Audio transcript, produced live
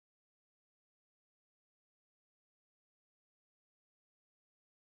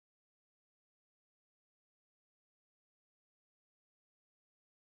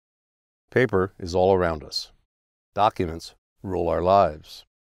Paper is all around us. Documents rule our lives.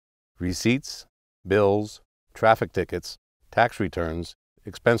 Receipts, bills, traffic tickets, tax returns,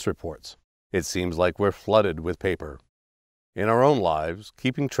 expense reports. It seems like we're flooded with paper. In our own lives,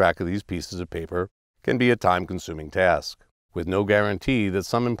 keeping track of these pieces of paper can be a time-consuming task, with no guarantee that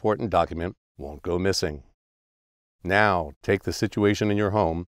some important document won't go missing. Now, take the situation in your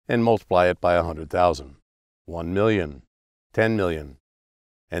home and multiply it by 100,000, 1 million, 10 million.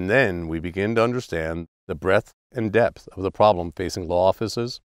 And then we begin to understand the breadth and depth of the problem facing law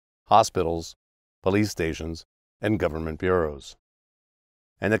offices, hospitals, police stations, and government bureaus.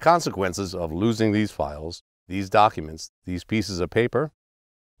 And the consequences of losing these files, these documents, these pieces of paper: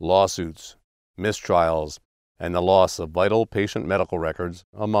 lawsuits, mistrials, and the loss of vital patient medical records,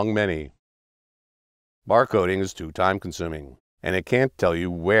 among many. Barcoding is too time-consuming, and it can't tell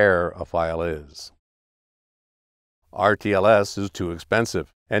you where a file is. RTLS is too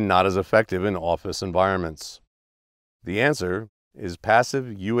expensive and not as effective in office environments. The answer is passive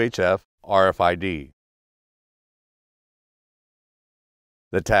UHF RFID.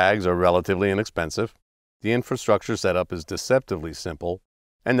 The tags are relatively inexpensive, the infrastructure setup is deceptively simple,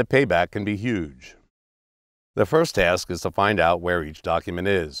 and the payback can be huge. The first task is to find out where each document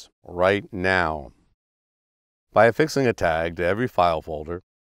is, right now. By affixing a tag to every file folder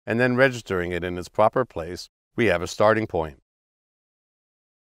and then registering it in its proper place, we have a starting point.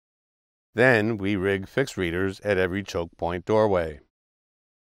 Then we rig fixed readers at every choke point doorway.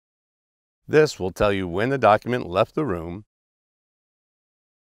 This will tell you when the document left the room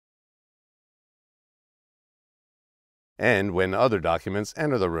and when other documents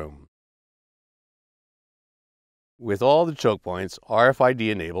enter the room. With all the choke points RFID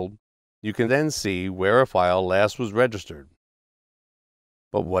enabled, you can then see where a file last was registered.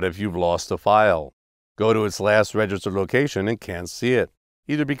 But what if you've lost a file? Go to its last registered location and can't see it,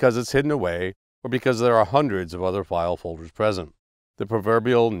 either because it's hidden away or because there are hundreds of other file folders present. The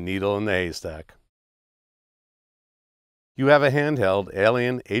proverbial needle in the haystack. You have a handheld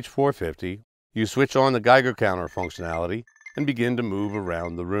Alien H450. You switch on the Geiger counter functionality and begin to move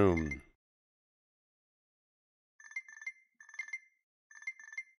around the room.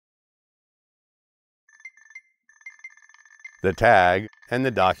 The tag and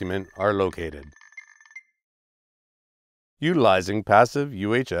the document are located. Utilizing passive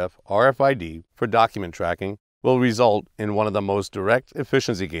UHF RFID for document tracking will result in one of the most direct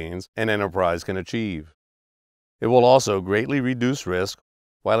efficiency gains an enterprise can achieve. It will also greatly reduce risk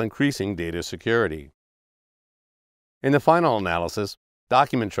while increasing data security. In the final analysis,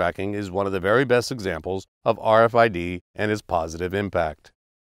 document tracking is one of the very best examples of RFID and its positive impact.